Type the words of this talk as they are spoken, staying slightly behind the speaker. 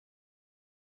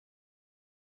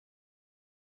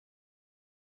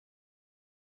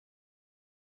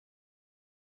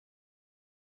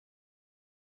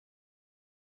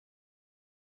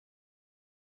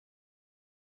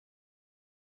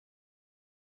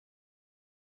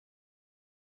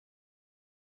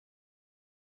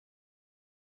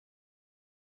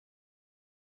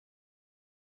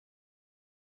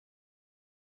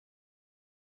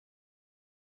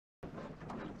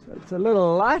It's a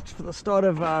little light for the start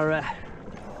of our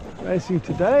racing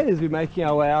today as we're making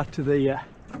our way out to the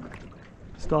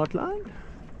start line.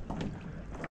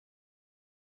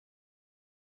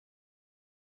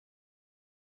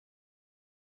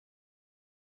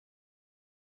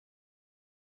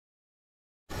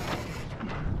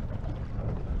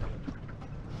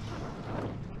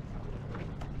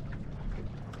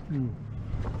 I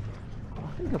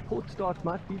think a port start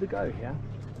might be the go here.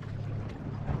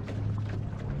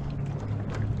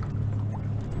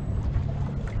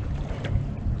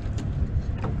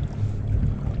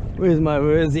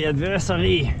 Where's the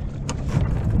adversary?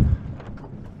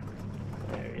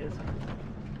 There he is.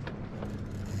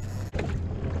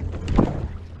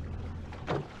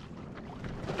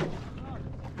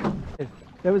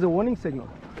 There was a warning signal.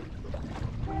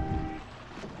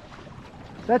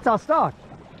 That's our start.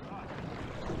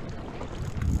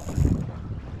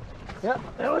 Yep,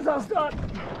 that was our start.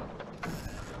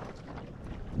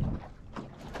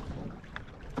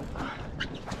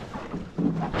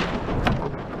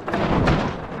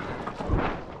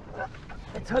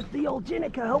 Let's hope the old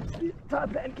Jenica helps the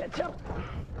Taipan catch up.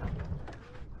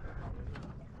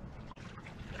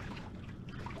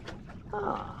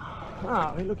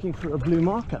 We're looking for a blue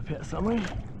mark up here somewhere.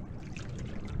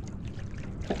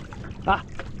 I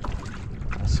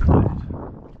spotted.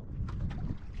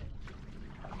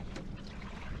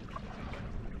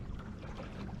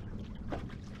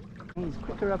 He's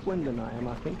quicker upwind than I am,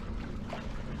 I think.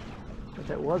 But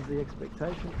that was the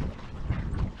expectation.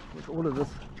 With all of this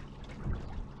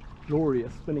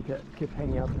glorious spinnaker kip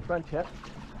hanging out the front here.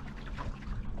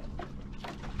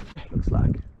 Looks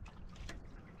like.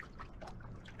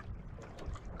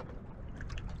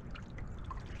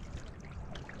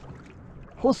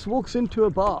 Horse walks into a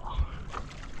bar.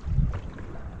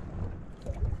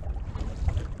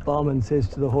 Barman says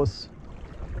to the horse,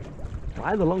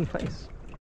 "Why the long face?"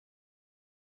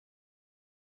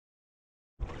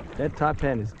 That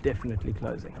Taipan is definitely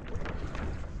closing.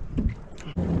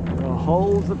 There are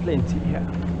holes aplenty here.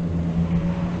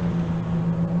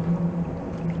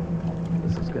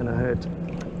 This is going to hurt.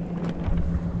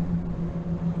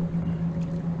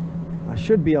 I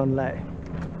should be on lay.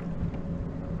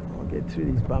 I'll get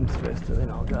through these bumps first and then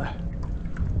I'll go.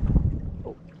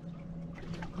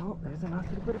 Oh, there's a nice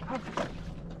little bit of puff.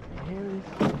 Here is.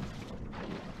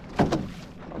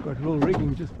 I've got a little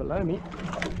rigging just below me.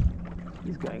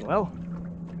 He's going well.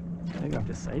 Maybe I'm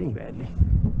just sailing badly.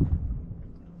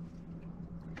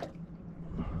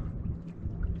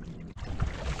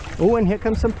 Oh, and here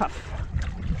comes some puff.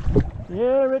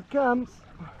 Here it comes.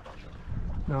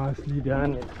 Nicely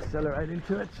done. Let's accelerate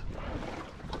into it.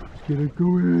 Let's get it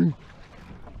going.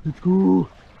 Let's go.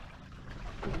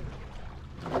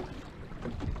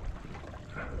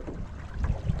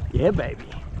 Yeah, baby.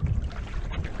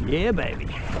 Yeah, baby.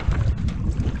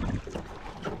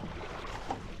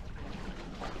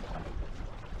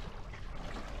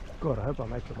 God, I hope I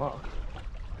make the mark.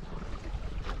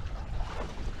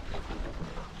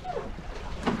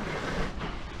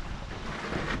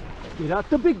 Get out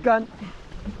the big gun.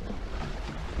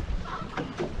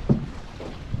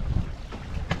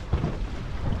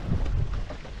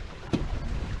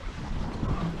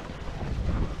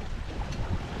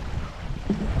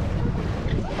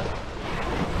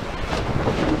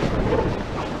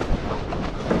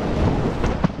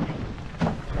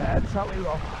 That's how we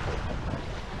roll.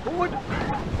 Forward.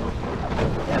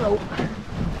 Hello.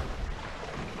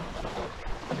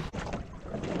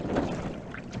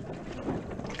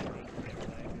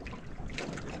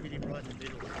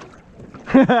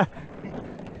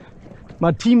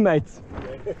 My teammates.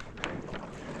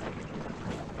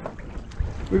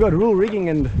 We got rule rigging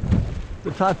and the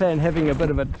Taipan having a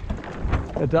bit of a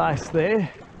dice there.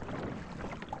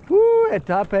 Woo, that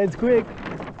Taipan's quick.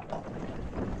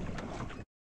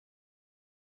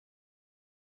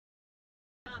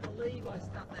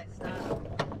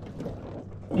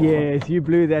 Yes, you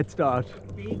blew that start.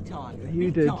 Big time.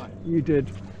 You did. You did.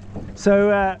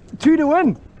 So 2 to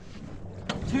win.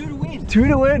 2 to win. 2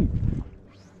 to win.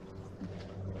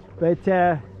 But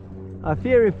I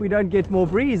fear if we don't get more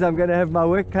breeze, I'm going to have my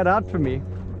work cut out for me.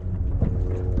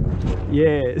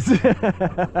 Yes. What we're going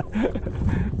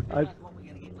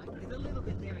to get, mate. There's a little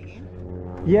bit there again.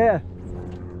 Yeah.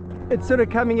 It's sort of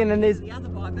coming in and there's... The other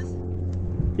vipers.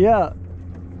 Yeah.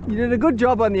 You did a good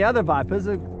job on the other vipers.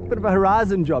 A bit of a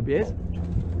horizon job, yes?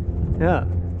 Yeah.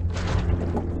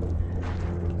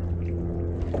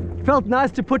 Felt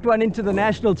nice to put one into the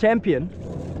national champion.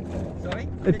 Sorry?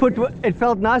 It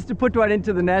felt nice to put one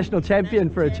into the national champion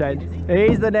for a change.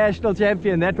 He's the national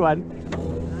champion, that one.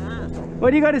 Ah.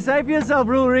 What do you got to say for yourself,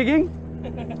 rule rigging?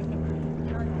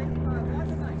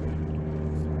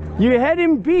 You had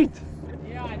him beat.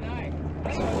 Yeah, I know.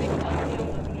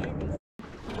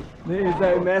 There's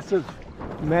a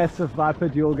massive viper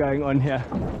duel going on here.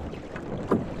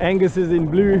 Angus is in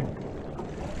blue,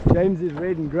 James is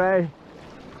red and grey,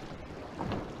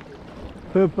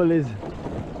 purple is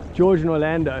George and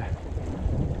Orlando.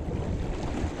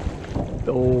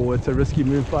 Oh, it's a risky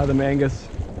move by the Angus.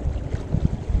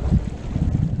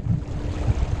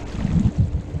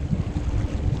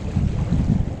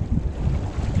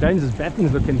 James's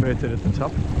battens look inverted at the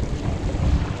top.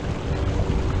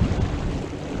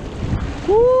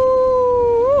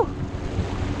 Woo!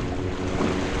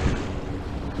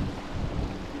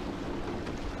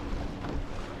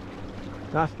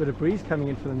 Nice bit of breeze coming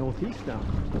in from the northeast now.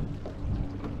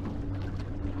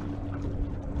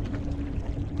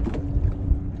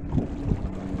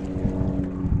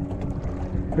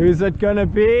 Who's it gonna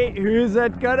be? Who's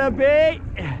it gonna be?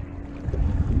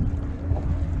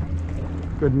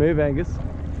 Good move, Angus.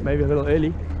 Maybe a little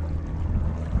early.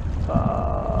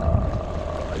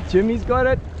 Jimmy's got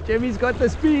it. Jimmy's got the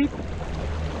speed.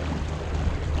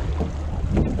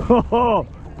 Oh.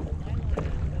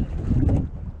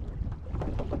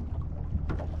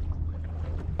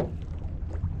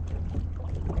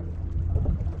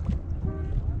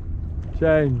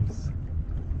 James,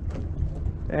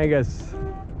 Angus,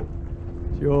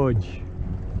 George.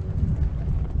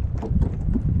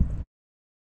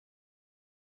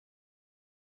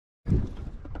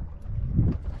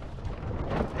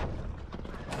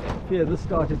 Yeah, this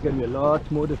start is going to be a lot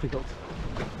more difficult.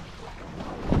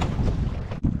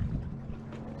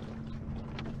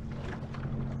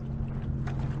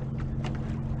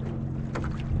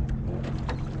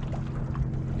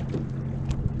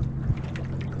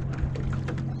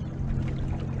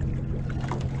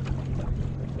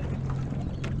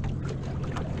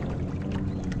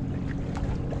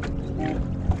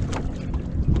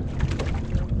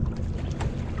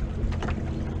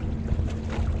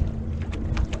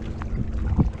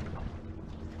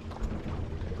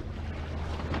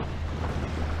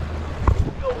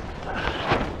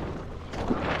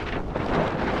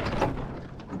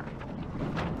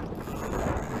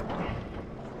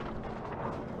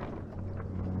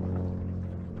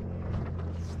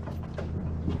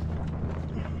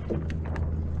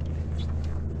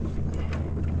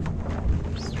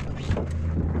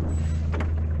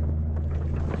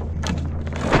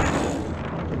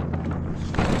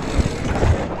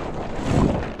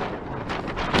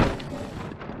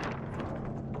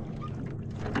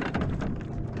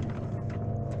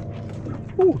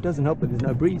 Ooh, doesn't help that there's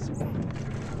no breeze.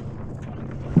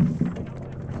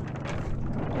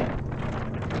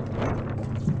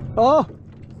 Oh!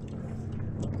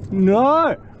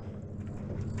 No!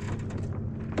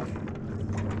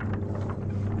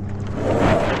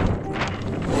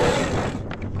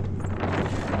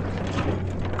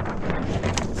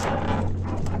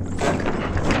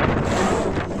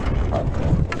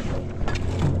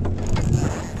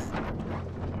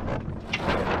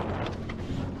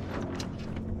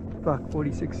 Fuck,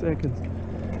 46 seconds.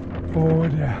 Oh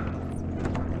dear.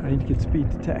 I need to get speed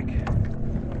to tack.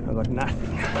 I've got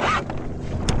nothing.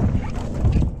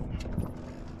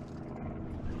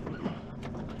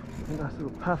 A nice little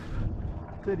puff.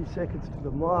 30 seconds to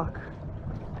the mark.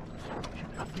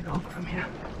 Should not get off from here.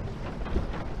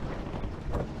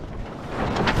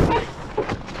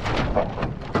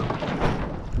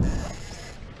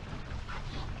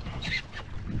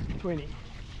 $20.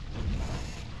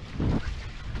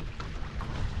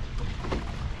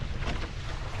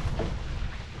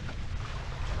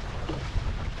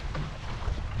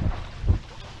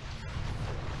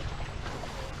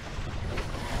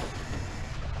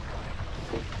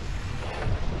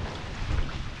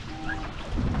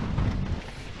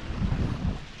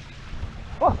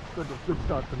 Oh, good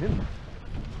start from him.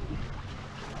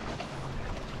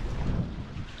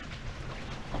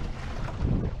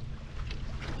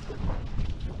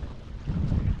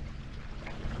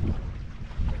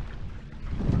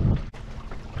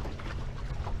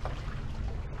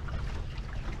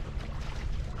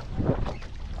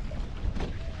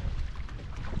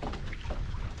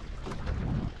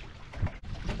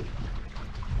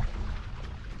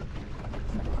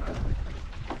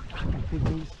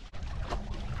 Piggies.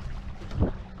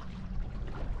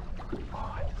 Oh,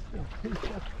 I just feel pinch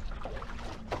up.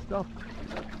 Stop.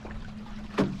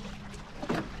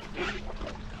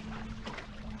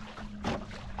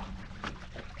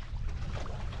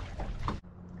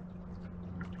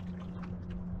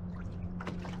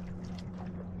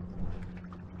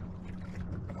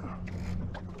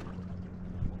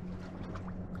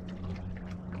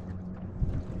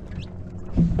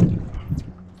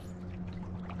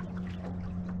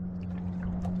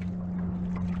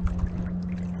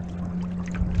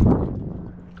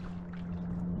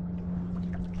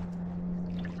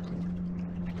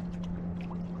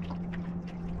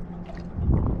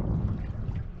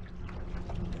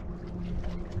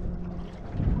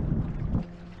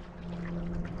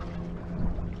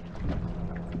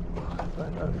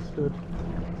 Understood.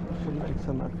 Should make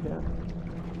some up here.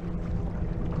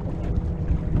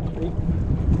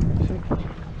 3, 6.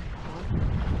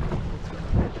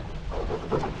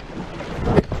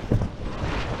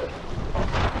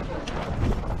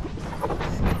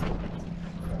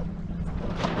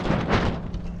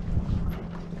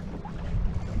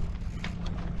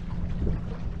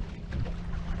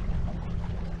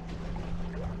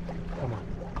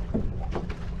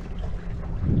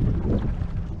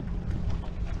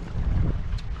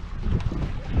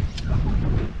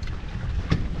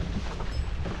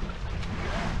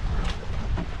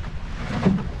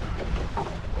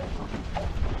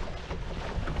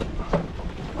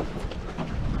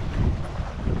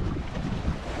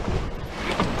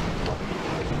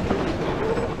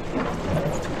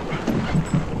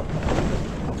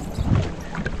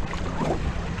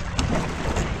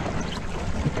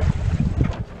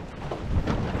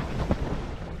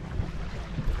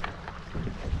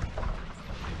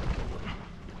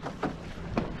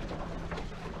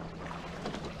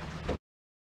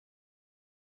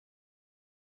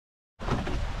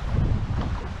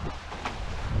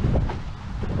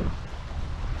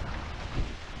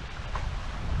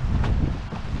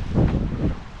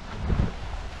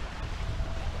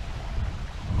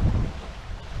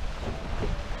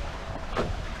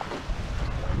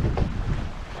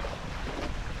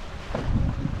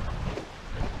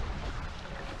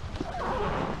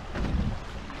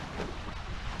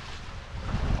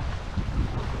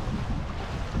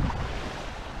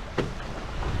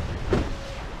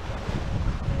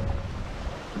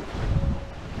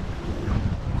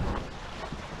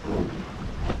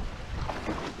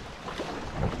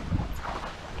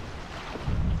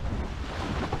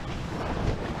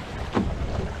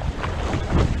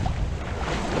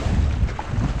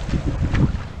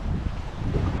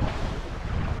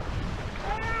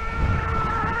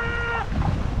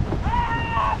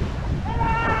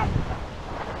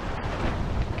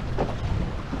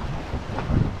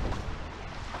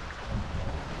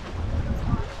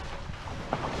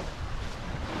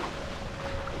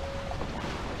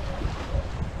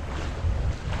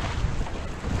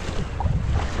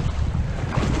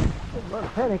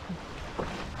 Panic.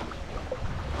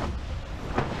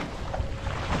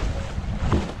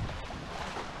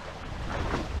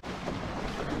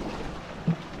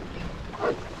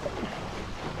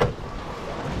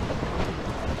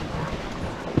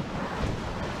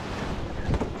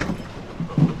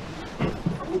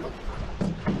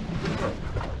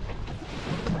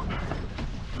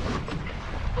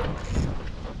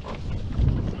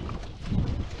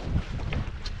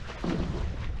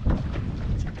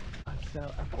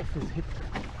 Up off his hip.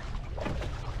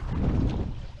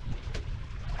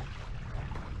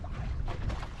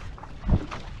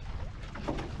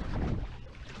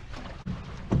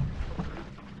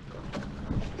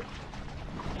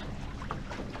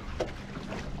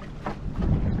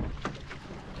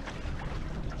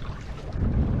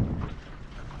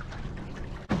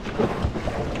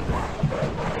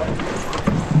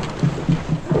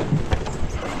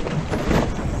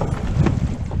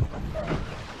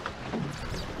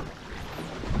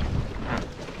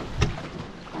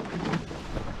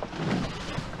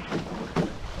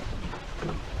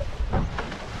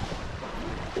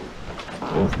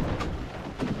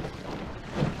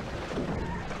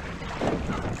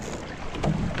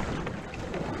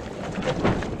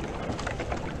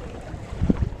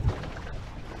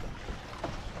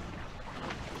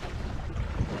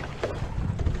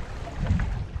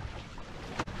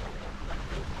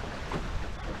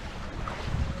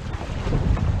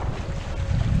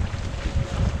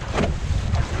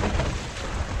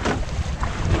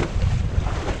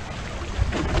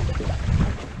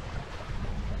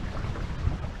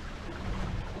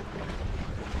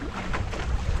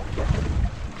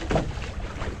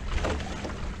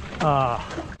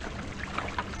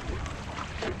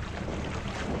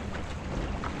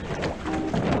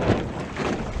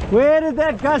 Where did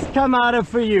that gust come out of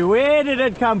for you? Where did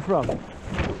it come from?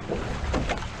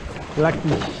 Lucky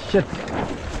shit.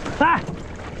 Ha!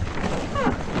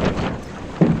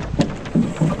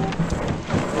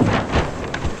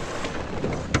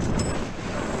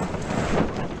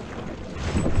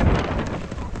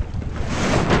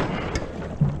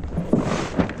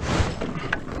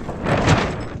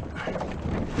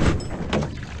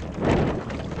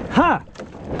 Ha!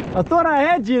 I thought I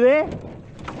had you there.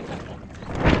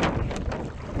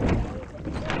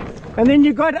 And then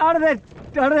you got out of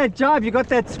that jibe, you got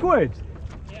that squirt.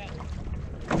 Yeah.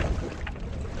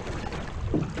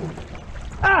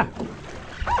 Ah!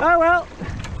 Oh well,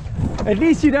 at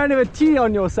least you don't have a T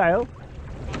on your sail.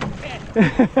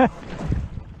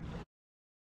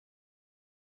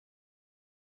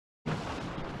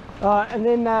 And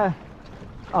then I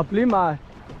blew my,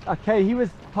 okay, he was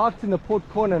parked in the port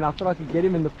corner and I thought I could get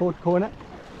him in the port corner.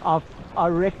 I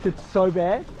wrecked it so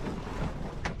bad.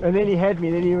 And then he had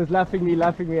me, then he was laughing me,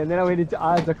 and then I went into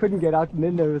eyes, I couldn't get out, and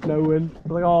then there was no wind. I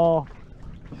was like, oh,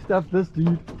 stuff this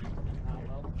dude.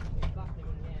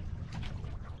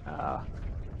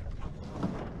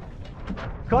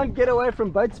 Can't get away from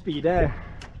boat speed, eh?